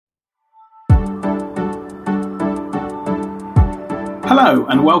Hello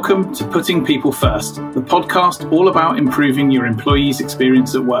and welcome to Putting People First, the podcast all about improving your employees'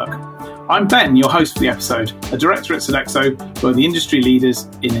 experience at work. I'm Ben, your host for the episode, a director at Sodexo, who are the industry leaders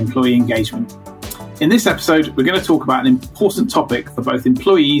in employee engagement. In this episode, we're going to talk about an important topic for both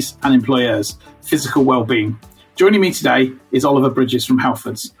employees and employers, physical well-being. Joining me today is Oliver Bridges from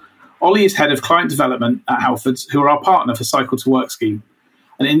Halfords. Ollie is head of client development at Halfords, who are our partner for Cycle to Work scheme,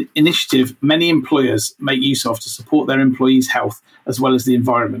 an initiative many employers make use of to support their employees' health as well as the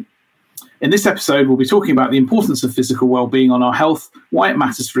environment. In this episode, we'll be talking about the importance of physical well-being on our health, why it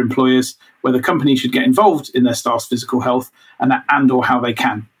matters for employers, whether companies should get involved in their staff's physical health, and or how they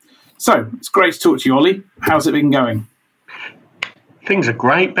can. So, it's great to talk to you, Ollie. How's it been going? Things are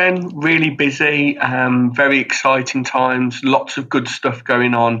great, Ben. Really busy, very exciting times, lots of good stuff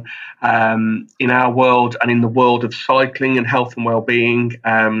going on in our world and in the world of cycling and health and well-being.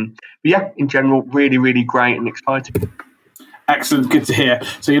 In general, really, really great and exciting. Excellent, good to hear.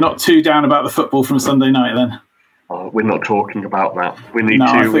 So you're not too down about the football from Sunday night then? Oh, we're not talking about that. We need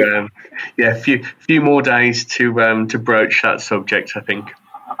a few more days to broach that subject, I think.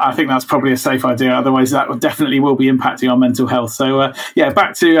 I think that's probably a safe idea. Otherwise, that definitely will be impacting our mental health. So,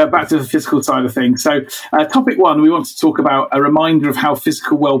 back to the physical side of things. So, topic one, we want to talk about a reminder of how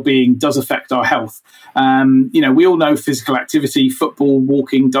physical well-being does affect our health. We all know physical activity, football,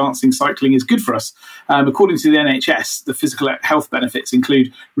 walking, dancing, cycling is good for us. According to the NHS, the physical health benefits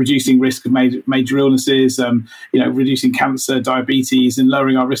include reducing risk of major illnesses, reducing cancer, diabetes, and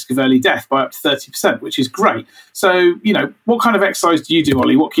lowering our risk of early death by up to 30%, which is great. So, what kind of exercise do you do,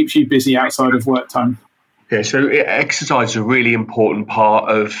 Ollie? What keeps you busy outside of work time? Yeah, so exercise is a really important part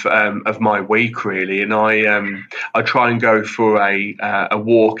of my week, really, and I try and go for a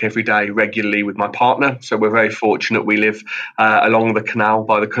walk every day regularly with my partner. So we're very fortunate; we live along the canal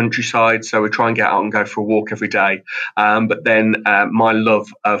by the countryside, so we try and get out and go for a walk every day. But then my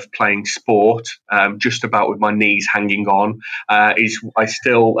love of playing sport, just about with my knees hanging on, is I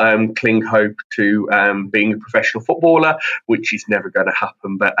still cling hope to being a professional footballer, which is never going to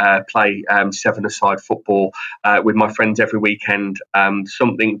happen. But play seven-a-side football with my friends every weekend,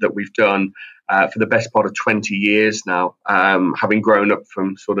 something that we've done for the best part of 20 years now, having grown up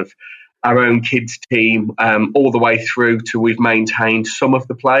from sort of our own kids team all the way through to we've maintained some of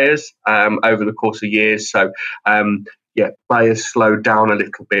the players over the course of years. So, players slowed down a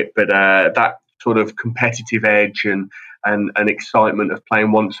little bit, but that sort of competitive edge and excitement of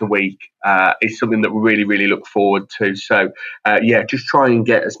playing once a week is something that we really, really look forward to. So, just try and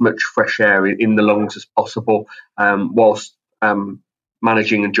get as much fresh air in the lungs as possible whilst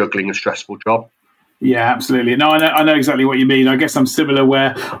managing and juggling a stressful job. Yeah, absolutely. No, I know exactly what you mean. I guess I'm similar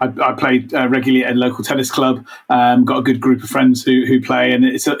where I played regularly at a local tennis club, got a good group of friends who play, and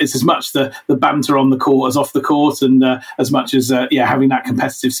it's as much the banter on the court as off the court, and as much as having that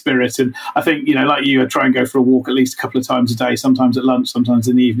competitive spirit. And I think, like you, I try and go for a walk at least a couple of times a day, sometimes at lunch, sometimes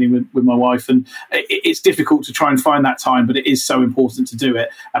in the evening with my wife. And it's difficult to try and find that time, but it is so important to do it.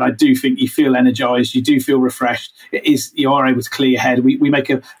 And I do think you feel energized, you do feel refreshed. You are able to clear your head. We make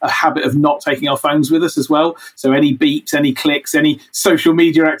a habit of not taking our phones with us as well. So any beeps, any clicks, any social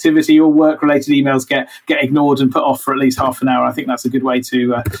media activity or work-related emails get ignored and put off for at least half an hour. I think that's a good way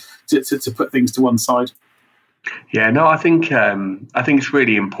to put things to one side. Yeah, no, I think it's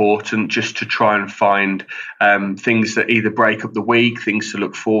really important just to try and find things that either break up the week, things to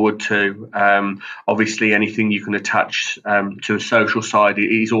look forward to. Obviously, anything you can attach to the social side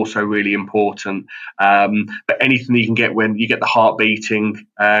is also really important. But anything you can get when you get the heart beating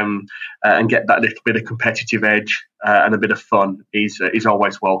and get that little bit of competitive edge and a bit of fun is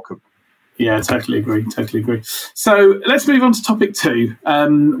always welcome. Yeah, totally agree. So let's move on to topic two.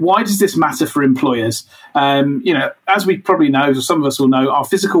 Why does this matter for employers? As we probably know, or some of us will know, our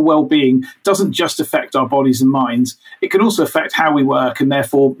physical well-being doesn't just affect our bodies and minds. It can also affect how we work and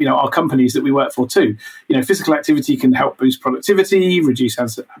therefore, our companies that we work for too. Physical activity can help boost productivity, reduce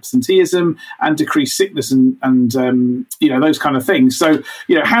absenteeism, and decrease sickness and those kind of things. So,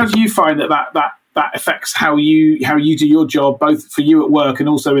 how do you find that affects how you do your job, both for you at work and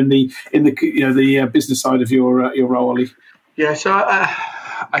also in the business side of your role, Ollie? Yeah, so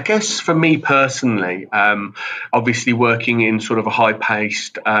I guess for me personally, obviously working in sort of a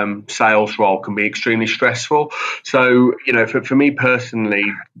high-paced sales role can be extremely stressful. So, for me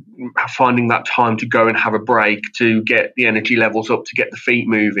personally, finding that time to go and have a break, to get the energy levels up, to get the feet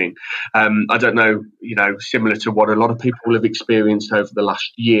moving. I don't know, similar to what a lot of people have experienced over the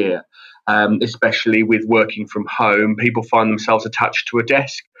last year. Especially with working from home, people find themselves attached to a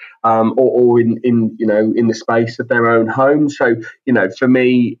desk or in the space of their own home. So, for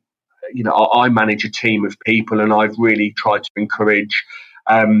me, I manage a team of people, and I've really tried to encourage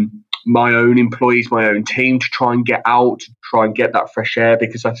my own employees, my own team, to try and get out, to try and get that fresh air,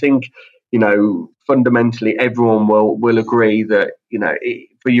 because I think, fundamentally everyone will agree that,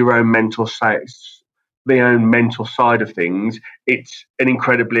 for your own mental side of things, it's an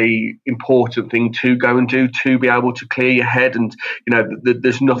incredibly important thing to go and do, to be able to clear your head. And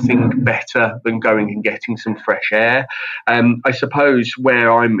there's nothing better than going and getting some fresh air. I suppose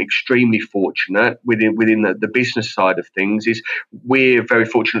where I'm extremely fortunate within the business side of things is we're very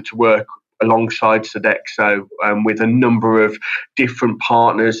fortunate to work alongside Sodexo with a number of different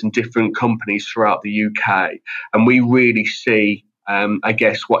partners and different companies throughout the UK, and we really see I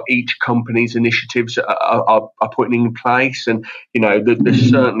guess what each company's initiatives are putting in place. And there's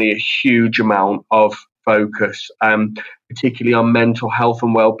certainly a huge amount of focus, particularly on mental health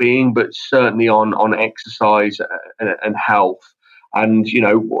and well-being, but certainly on exercise and health. And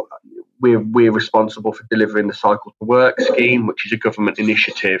we're responsible for delivering the Cycle to Work scheme, which is a government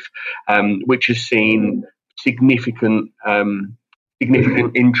initiative, which has seen significant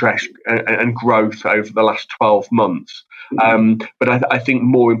interest and growth over the last 12 months. But I think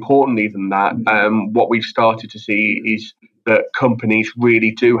more importantly than that, what we've started to see is that companies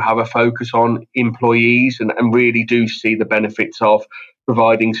really do have a focus on employees and really do see the benefits of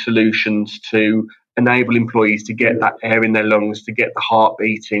providing solutions to enable employees to get that air in their lungs, to get the heart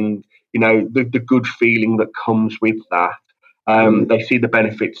beating, the good feeling that comes with that. They see the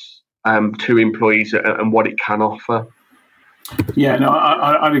benefits to employees and what it can offer. Yeah, no,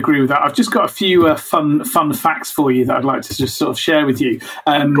 I'd agree with that. I've just got a few fun facts for you that I'd like to just sort of share with you.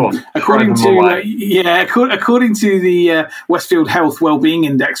 According to the Westfield Health Wellbeing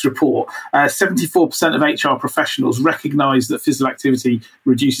Index report, 74% of HR professionals recognise that physical activity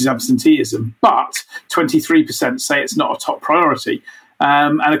reduces absenteeism, but 23% say it's not a top priority.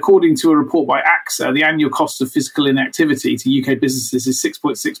 And according to a report by AXA, the annual cost of physical inactivity to UK businesses is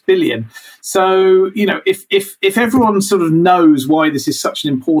 6.6 billion. So, if everyone sort of knows why this is such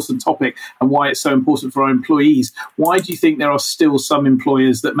an important topic and why it's so important for our employees, why do you think there are still some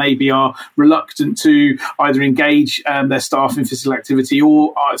employers that maybe are reluctant to either engage their staff in physical activity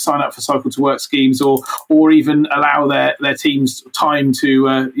or sign up for Cycle to Work schemes or even allow their teams time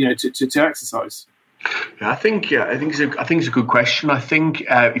to exercise? Yeah, I think it's a good question. I think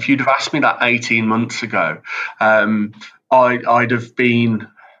if you'd have asked me that 18 months ago, I'd have been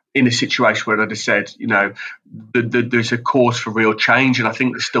in a situation where I'd have said, there's a cause for real change, and I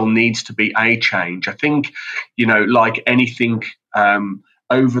think there still needs to be a change. I think, like anything,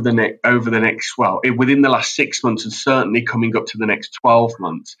 within the last 6 months and certainly coming up to the next 12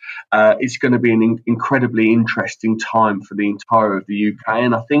 months, it's going to be an incredibly interesting time for the entire of the UK.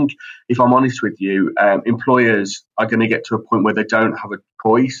 And I think, if I'm honest with you, employers are going to get to a point where they don't have a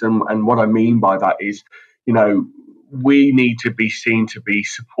choice. And what I mean by that is, we need to be seen to be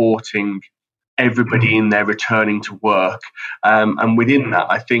supporting everybody in their returning to work. And within that,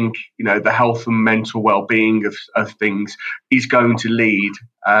 I think, the health and mental well-being of things is going to lead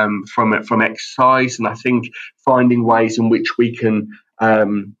from exercise. And I think finding ways in which we can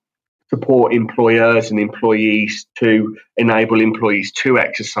support employers and employees to enable employees to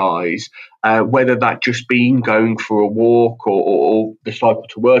exercise, whether that just being going for a walk or the Cycle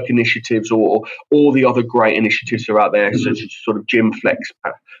to Work initiatives or all the other great initiatives that are out there, such as sort of gym flex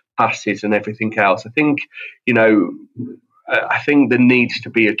passes and everything else. I think, I think there needs to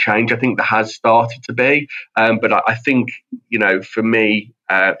be a change. I think there has started to be, but I think, for me,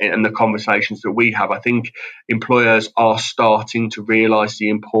 and the conversations that we have, I think employers are starting to realise the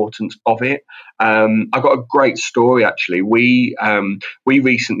importance of it. I've got a great story, actually. We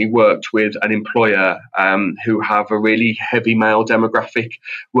recently worked with an employer who have a really heavy male demographic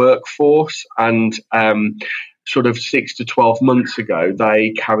workforce, and sort of 6 to 12 months ago,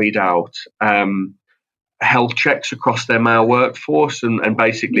 they carried out health checks across their male workforce, and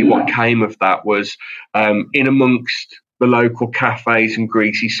basically what came of that was, in amongst the local cafes and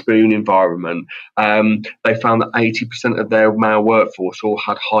greasy spoon environment, they found that 80% of their male workforce all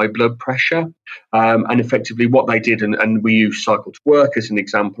had high blood pressure. And effectively what they did, and we use Cycle to Work as an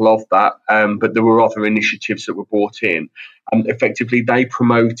example of that, but there were other initiatives that were brought in. Effectively, they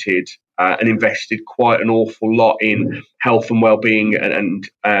promoted and invested quite an awful lot in health and well-being and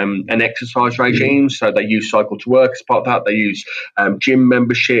exercise regimes. So they use Cycle to Work as part of that. They use gym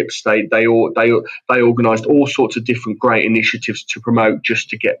memberships. They organised all sorts of different great initiatives to promote, just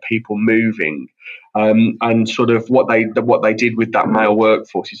to get people moving. And sort of what they did with that male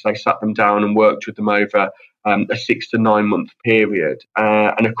workforce is they sat them down and worked with them over a 6 to 9 month period.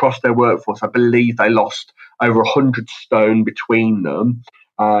 And across their workforce, I believe they lost over 100 stone between them.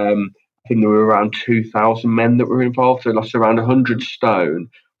 I think there were around 2,000 men that were involved. They lost around 100 stone.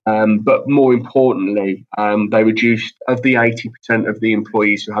 But more importantly, they reduced, of the 80% of the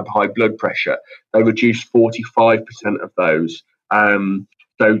employees who had high blood pressure, they reduced 45% of those.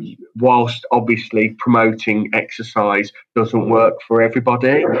 So whilst obviously promoting exercise doesn't work for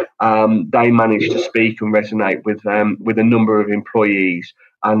everybody, they managed to speak and resonate with a number of employees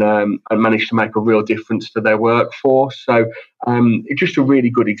and managed to make a real difference to their workforce. So it's just a really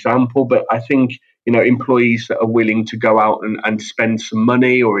good example. But I think, employees that are willing to go out and spend some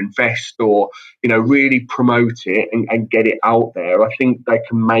money or invest or, really promote it and get it out there, I think they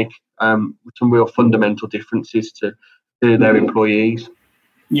can make some real fundamental differences to their employees.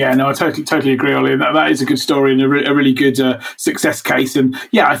 Yeah, no, I totally agree, Ollie. That is a good story and a really good success case. And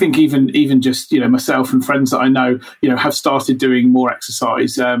yeah, I think even just myself and friends that I know have started doing more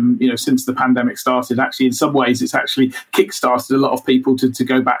exercise. Since the pandemic started. Actually, in some ways, it's actually kick-started a lot of people to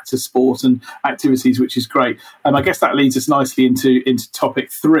go back to sport and activities, which is great. I guess that leads us nicely into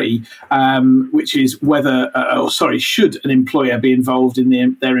topic 3, which is should an employer be involved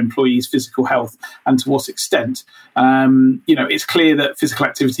in their employees' physical health, and to what extent? It's clear that physical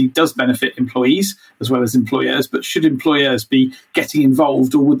activity does benefit employees as well as employers, but should employers be getting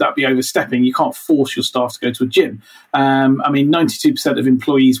involved, or would that be overstepping? You can't force your staff to go to a gym. 92% of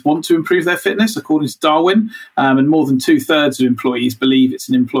employees want to improve their fitness, according to Darwin, and more than 2/3 of employees believe it's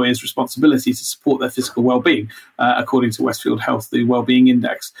an employer's responsibility to support their physical well-being, according to Westfield Health, the Wellbeing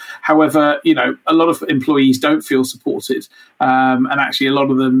Index. However, a lot of employees don't feel supported, and actually a lot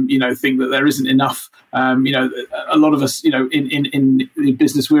of them, think that there isn't enough. A lot of us, in the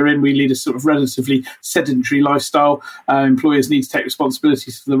business we're in, we lead a sort of relatively sedentary lifestyle. Employers need to take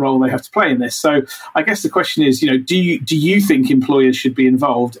responsibilities for the role they have to play in this. So I guess the question is, do you think employers should be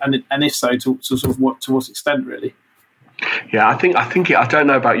involved, and if so, to what extent, really? Yeah, I don't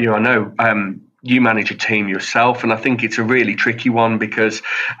know about you. I know you manage a team yourself, and I think it's a really tricky one because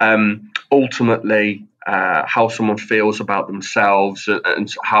ultimately, how someone feels about themselves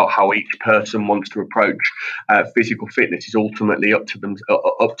and how each person wants to approach physical fitness is ultimately up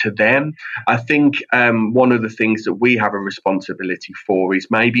to them. I think one of the things that we have a responsibility for is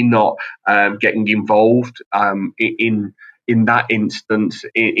maybe not getting involved in that instance,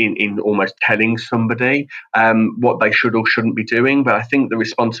 in almost telling somebody what they should or shouldn't be doing. But I think the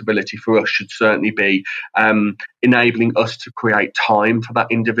responsibility for us should certainly be enabling us to create time for that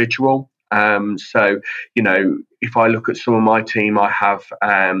individual. So, if I look at some of my team, I have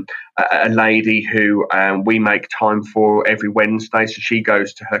a lady who we make time for every Wednesday. So she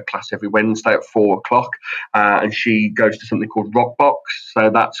goes to her class every Wednesday at 4:00, and she goes to something called Rockbox. So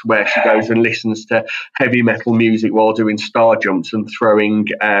that's where she goes and listens to heavy metal music while doing star jumps and throwing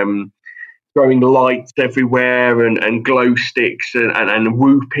lights everywhere and glow sticks and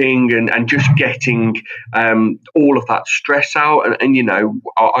whooping and just getting all of that stress out. And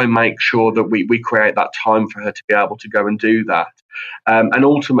I make sure that we create that time for her to be able to go and do that. And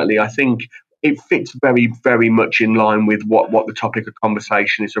ultimately, I think it fits very, very much in line with what the topic of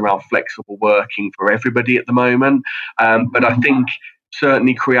conversation is around flexible working for everybody at the moment. But I think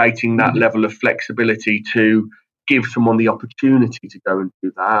certainly creating that level of flexibility to give someone the opportunity to go and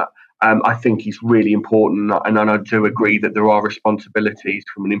do that, I think is really important, and I do agree that there are responsibilities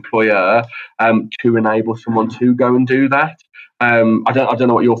from an employer to enable someone to go and do that. I don't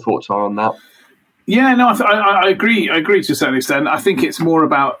know what your thoughts are on that. Yeah, no, I agree. I agree to a certain extent. I think it's more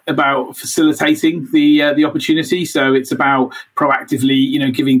about facilitating the opportunity. So it's about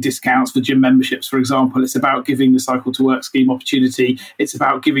proactively, giving discounts for gym memberships, for example. It's about giving the Cycle to Work scheme opportunity. It's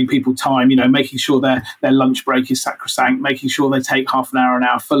about giving people time, making sure their lunch break is sacrosanct, making sure they take half an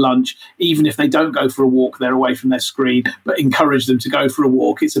hour for lunch. Even if they don't go for a walk, they're away from their screen, but encourage them to go for a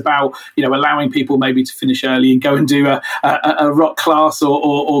walk. It's about, allowing people maybe to finish early and go and do a rock class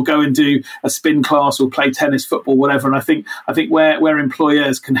or go and do a spin class or play tennis, football, whatever. And I think where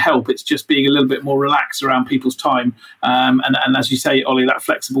employers can help, it's just being a little bit more relaxed around people's time. And as you say, Ollie, that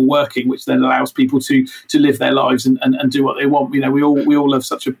flexible working, which then allows people to live their lives and do what they want. We all have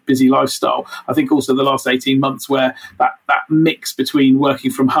such a busy lifestyle. I think also the last 18 months where that mix between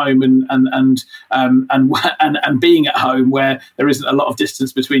working from home and being at home, where there isn't a lot of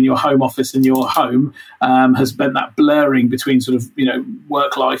distance between your home office and your home, has been that blurring between sort of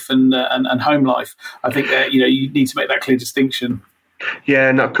work life and home life. I think that you need to make that clear distinction.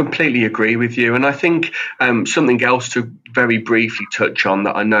 Yeah, no, completely agree with you. And I think something else to very briefly touch on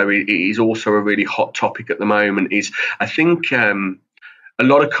that I know is also a really hot topic at the moment is I think a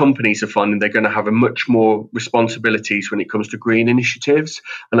lot of companies are finding they're going to have a much more responsibilities when it comes to green initiatives.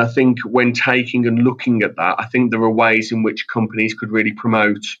 And I think when taking and looking at that, I think there are ways in which companies could really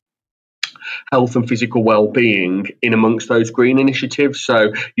promote health and physical well-being in amongst those green initiatives.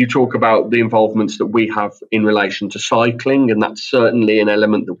 So you talk about the involvements that we have in relation to cycling, and that's certainly an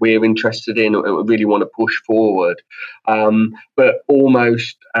element that we're interested in and we really want to push forward. But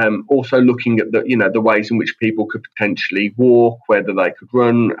also looking at the ways in which people could potentially walk, whether they could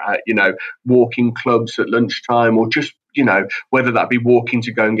run, walking clubs at lunchtime, or just whether that be walking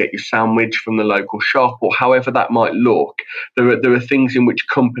to go and get your sandwich from the local shop, or however that might look. There are things in which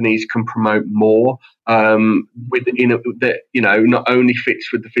companies can promote more that not only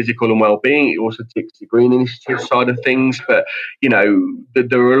fits with the physical and well-being, it also ticks the green initiative side of things. But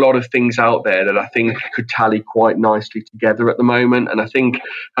there are a lot of things out there that I think could tally quite nicely together at the moment, and I think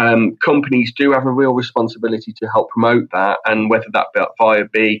companies do have a real responsibility to help promote that, and whether that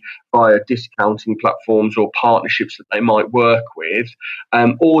be via discounting platforms or partnerships that they might work with,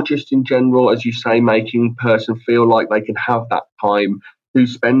 or just in general, as you say, making a person feel like they can have that time to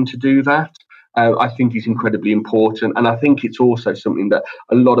spend to do that. I think is incredibly important, and I think it's also something that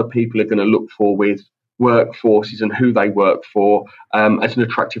a lot of people are going to look for with workforces and who they work for as an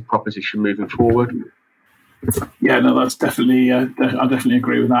attractive proposition moving forward. Yeah, no, that's definitely. I definitely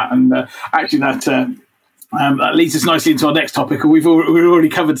agree with that, and actually that leads us nicely into our next topic. We've already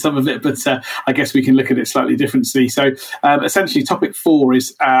covered some of it, but I guess we can look at it slightly differently. So essentially, topic 4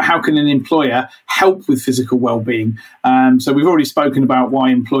 is how can an employer help with physical well-being? So we've already spoken about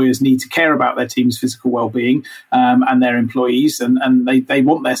why employers need to care about their team's physical well-being and their employees, and they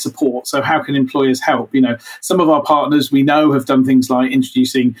want their support. So how can employers help? Some of our partners we know have done things like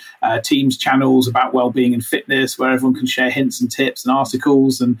introducing Teams channels about well-being and fitness, where everyone can share hints and tips and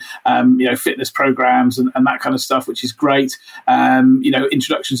articles and fitness programs and that kind of stuff, which is great.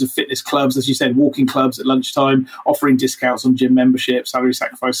 Introductions of fitness clubs, as you said, walking clubs at lunchtime, offering discounts on gym membership, salary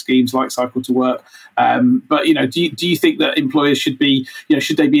sacrifice schemes like Cycle to Work. But do you think that employers should be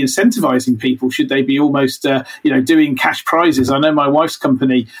incentivizing people? Should they be almost doing cash prizes? I know my wife's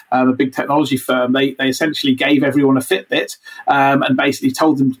company, a big technology firm, they essentially gave everyone a Fitbit and basically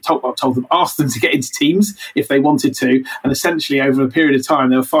asked them to get into teams if they wanted to, and essentially over a period of time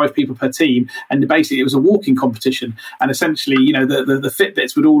there were 5 people per team, and basically it was a walking competition, and essentially the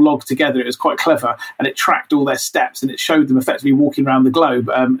Fitbits would all log together. It was quite clever, and it tracked all their steps, and it showed them effectively walking around the globe,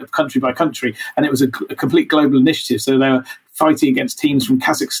 country by country, and it was a complete global initiative. So they were fighting against teams from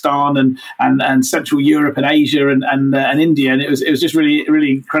Kazakhstan and Central Europe and Asia and India, and it was just really,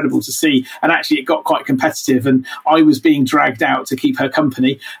 really incredible to see. And actually it got quite competitive, and I was being dragged out to keep her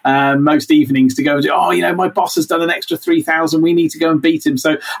company most evenings to go and do, my boss has done an extra 3,000, we need to go and beat him.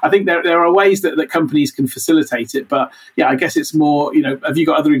 So I think there are ways that companies can facilitate it, but yeah, I guess it's more, have you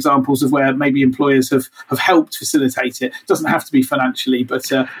got other examples of where maybe employers have helped facilitate it? It doesn't have to be financially, but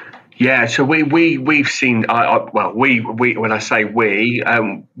yeah, so we've seen. We when I say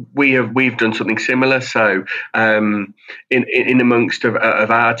we've done something similar. So in amongst of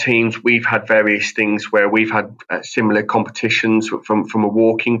our teams, we've had various things where we've had similar competitions from a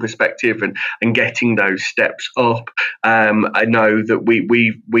walking perspective and getting those steps up. I know that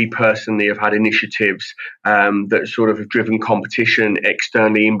we personally have had initiatives that sort of have driven competition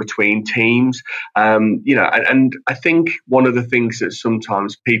externally in between teams. And I think one of the things that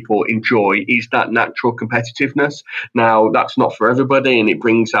sometimes people enjoy is that natural competitiveness. Now, that's not for everybody, and it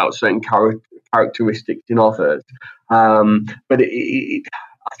brings out certain characteristics in others. But I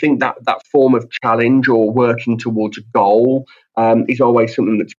think that form of challenge or working towards a goal is always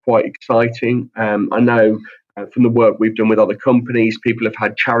something that's quite exciting. I know from the work we've done with other companies, people have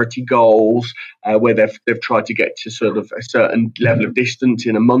had charity goals where they've tried to get to sort of a certain level of distance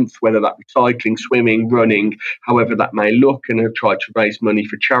in a month, whether that be cycling, swimming, running, however that may look, and have tried to raise money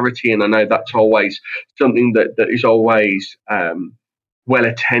for charity. And I know that's always something that is always well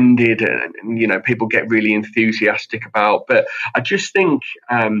attended, and people get really enthusiastic about. But I just think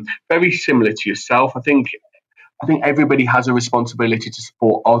very similar to yourself, I think everybody has a responsibility to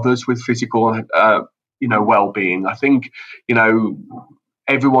support others with physical well-being. I think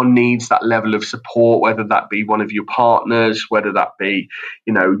everyone needs that level of support, whether that be one of your partners, whether that be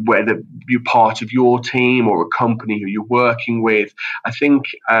whether you're part of your team or a company who you're working with. I think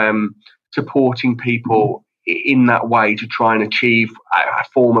supporting people in that way to try and achieve a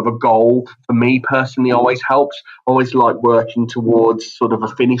form of a goal, for me personally, always helps. I always like working towards sort of a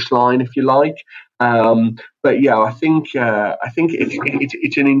finish line, if you like. But yeah, I think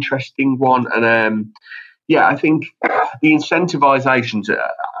it's an interesting one, and I think the incentivization's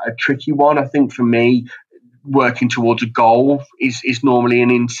a tricky one. I think for me, working towards a goal is normally an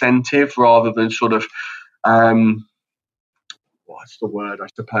incentive rather than sort of what's the word, I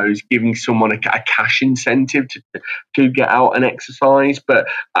suppose, giving someone a cash incentive to get out and exercise. But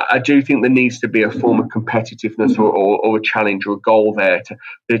I do think there needs to be a form of competitiveness or a challenge or a goal there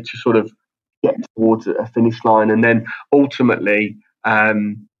to sort of get towards a finish line, and then ultimately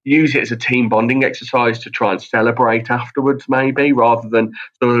use it as a team bonding exercise to try and celebrate afterwards, maybe, rather than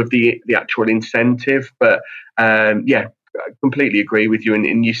sort of the actual incentive. But I completely agree with you,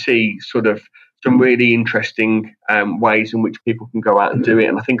 and you see sort of some really interesting ways in which people can go out and do it.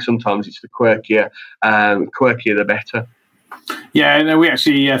 And I think sometimes it's the quirkier the better. Yeah, no, we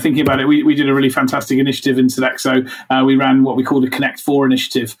actually, thinking about it, we did a really fantastic initiative in Sodexo. We ran what we called a Connect 4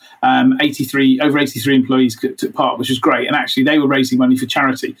 initiative. Over 83 employees took part, which was great. And actually, they were raising money for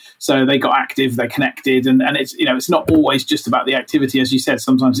charity. So they got active, they connected. And it's, it's not always just about the activity. As you said,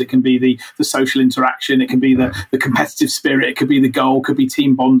 sometimes it can be the social interaction. It can be the competitive spirit. It could be the goal, could be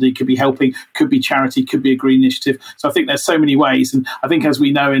team bonding, could be helping, could be charity, could be a green initiative. So I think there's so many ways. And I think as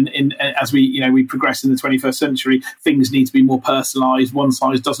we know, as we progress in the 21st century, things need to be more personalised. One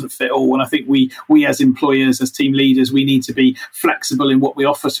size doesn't fit all, and I think we as employers, as team leaders, we need to be flexible in what we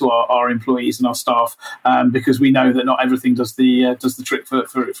offer to our employees and our staff, because we know that not everything does the trick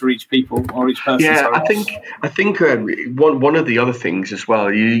for each people or each person. Yeah, I think one of the other things as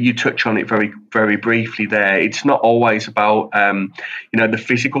well, you touch on it very, very briefly there. It's not always about the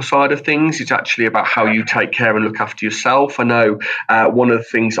physical side of things. It's actually about how you take care and look after yourself. I know one of the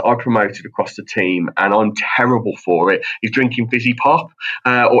things that I promoted across the team, and I'm terrible for it, is drinking fizzy pop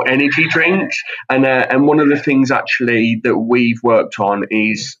or energy drinks. And one of the things actually that we've worked on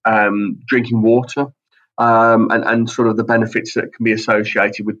is drinking water. And sort of the benefits that can be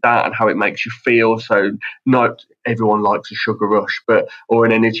associated with that and how it makes you feel. So not everyone likes a sugar rush or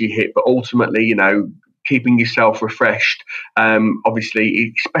an energy hit, but ultimately, keeping yourself refreshed,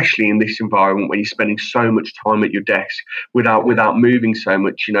 obviously, especially in this environment where you're spending so much time at your desk without moving so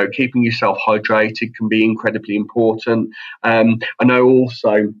much, keeping yourself hydrated can be incredibly important. I know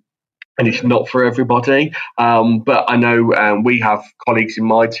also, and it's not for everybody, but I know we have colleagues in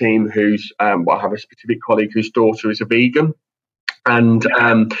my team I have a specific colleague whose daughter is a vegan. And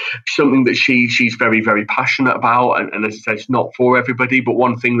something that she's very, very passionate about, and as I say, it's not for everybody. But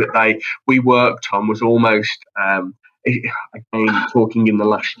one thing that we worked on was almost, again, talking in the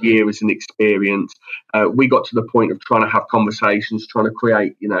last year as an experience, we got to the point of trying to have conversations, trying to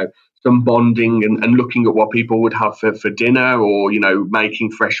create, some bonding and looking at what people would have for dinner, or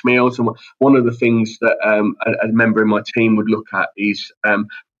making fresh meals. And one of the things that a member in my team would look at is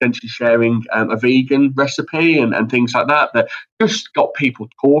potentially sharing a vegan recipe and things like that just got people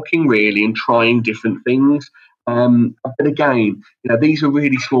talking really and trying different things. But again, these are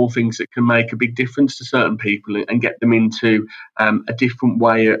really small things that can make a big difference to certain people and get them into a different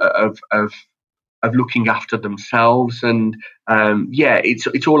way of looking after themselves. And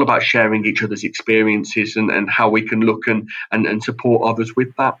it's all about sharing each other's experiences and how we can look and support others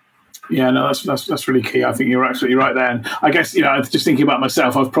with that. Yeah, no, that's really key. I think you're absolutely right there. And I guess, just thinking about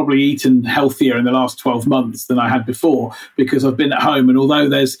myself, I've probably eaten healthier in the last 12 months than I had before, because I've been at home. And although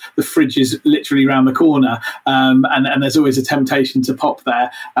the fridge is literally around the corner, and there's always a temptation to pop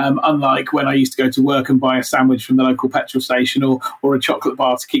there, unlike when I used to go to work and buy a sandwich from the local petrol station or a chocolate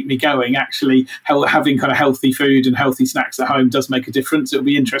bar to keep me going, actually having kind of healthy food and healthy snacks at home does make a difference. It'll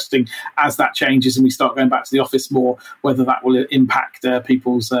be interesting as that changes and we start going back to the office more, whether that will impact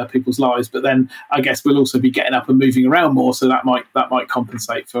people's lives. But then I guess we'll also be getting up and moving around more, so that might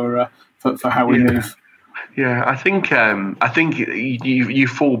compensate for how we move. Yeah, I think you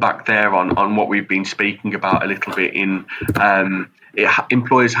fall back there on what we've been speaking about a little bit in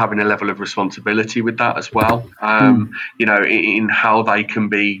employers having a level of responsibility with that as well. In how they can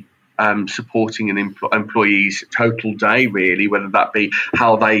be supporting an employee's total day, really, whether that be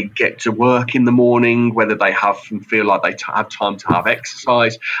how they get to work in the morning, whether they feel like they have time to have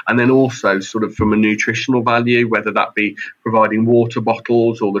exercise, and then also sort of from a nutritional value, whether that be providing water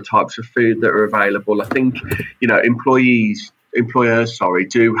bottles or the types of food that are available. I think, employers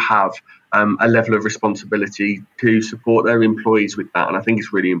do have a level of responsibility to support their employees with that, and I think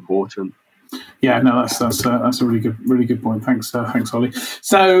it's really important. Yeah, no, that's a really good point. Thanks, Ollie.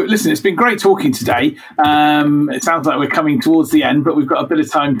 So, listen, it's been great talking today. It sounds like we're coming towards the end, but we've got a bit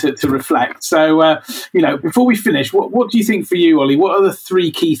of time to reflect. So, before we finish, what do you think for you, Ollie? What are the three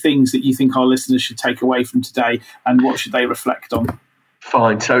key things that you think our listeners should take away from today, and what should they reflect on?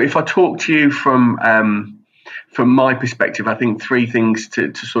 Fine. So, if I talk to you from from my perspective, I think 3 things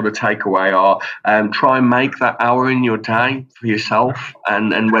to sort of take away are try and make that hour in your day for yourself,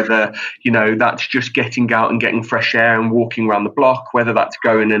 and whether, that's just getting out and getting fresh air and walking around the block, whether that's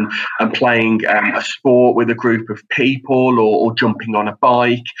going and playing a sport with a group of people or jumping on a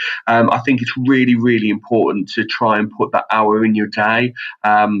bike. I think it's really, really important to try and put that hour in your day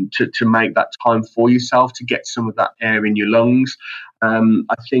to make that time for yourself, to get some of that air in your lungs.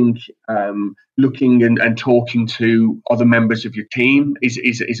 I think looking and talking to other members of your team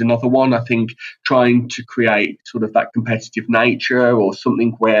is another one. I think trying to create sort of that competitive nature, or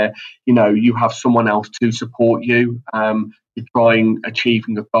something where, you have someone else to support you to trying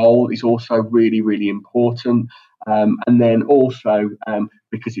achieving a goal, is also really, really important. And then also,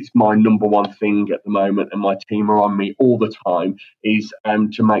 because it's my number one thing at the moment and my team are on me all the time, is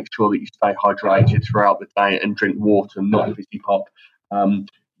to make sure that you stay hydrated throughout the day and drink water, not fizzy pop.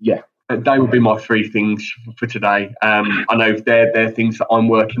 They would be my 3 things for today. I know they're things that I'm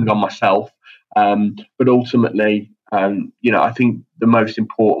working on myself, but ultimately, I think the most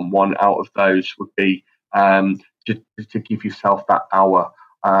important one out of those would be to give yourself that hour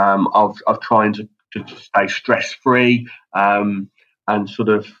of trying to stay stress-free, and sort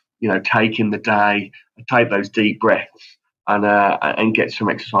of, take in the day, take those deep breaths, and get some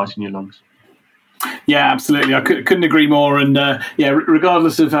exercise in your lungs. Yeah, absolutely. I couldn't agree more. And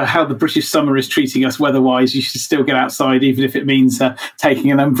regardless of how the British summer is treating us weather-wise, you should still get outside, even if it means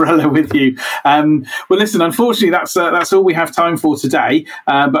taking an umbrella with you. Well, listen, unfortunately, that's all we have time for today.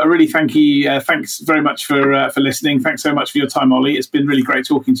 But I really thanks very much for listening. Thanks so much for your time, Ollie. It's been really great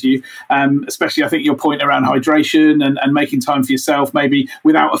talking to you. Especially, I think your point around hydration and making time for yourself, maybe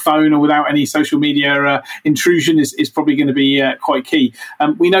without a phone or without any social media intrusion, is probably going to be quite key.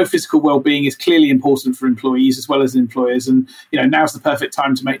 We know physical well-being is clearly important for employees as well as employers, and now's the perfect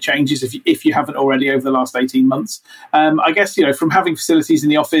time to make changes if you haven't already over the last 18 months. I guess from having facilities in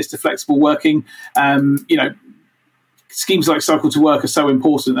the office to flexible working, schemes like Cycle to Work are so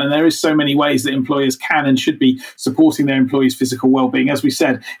important, and there is so many ways that employers can and should be supporting their employees' physical well-being. As we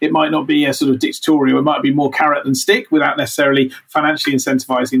said, it might not be a sort of dictatorial, it might be more carrot than stick without necessarily financially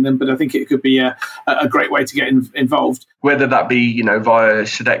incentivizing them, but I think it could be a great way to get involved. Whether that be, via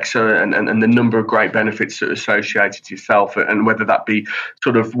Sodexo and the number of great benefits that are associated to yourself, and whether that be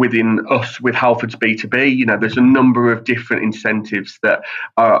sort of within us with Halfords B2B, there's a number of different incentives that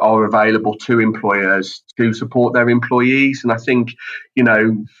are available to employers to support their employees. And I think,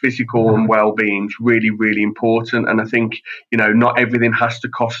 physical and well-being is really, really important. And I think, not everything has to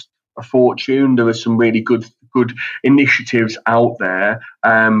cost a fortune. There are some really good initiatives out there,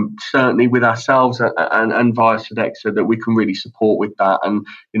 certainly with ourselves and via Sodexo, that we can really support with that. And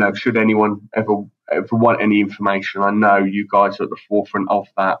should anyone ever want any information, I know you guys are at the forefront of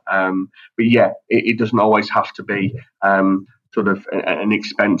that. But yeah, it doesn't always have to be sort of an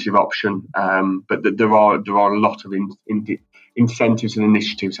expensive option, but there are a lot of incentives and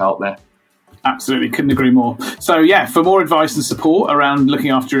initiatives out there. Absolutely, couldn't agree more. So yeah, for more advice and support around looking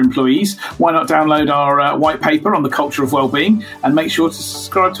after employees, why not download our white paper on the culture of wellbeing, and make sure to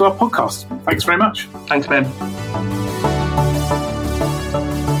subscribe to our podcast. Thanks very much. Thanks, Ben.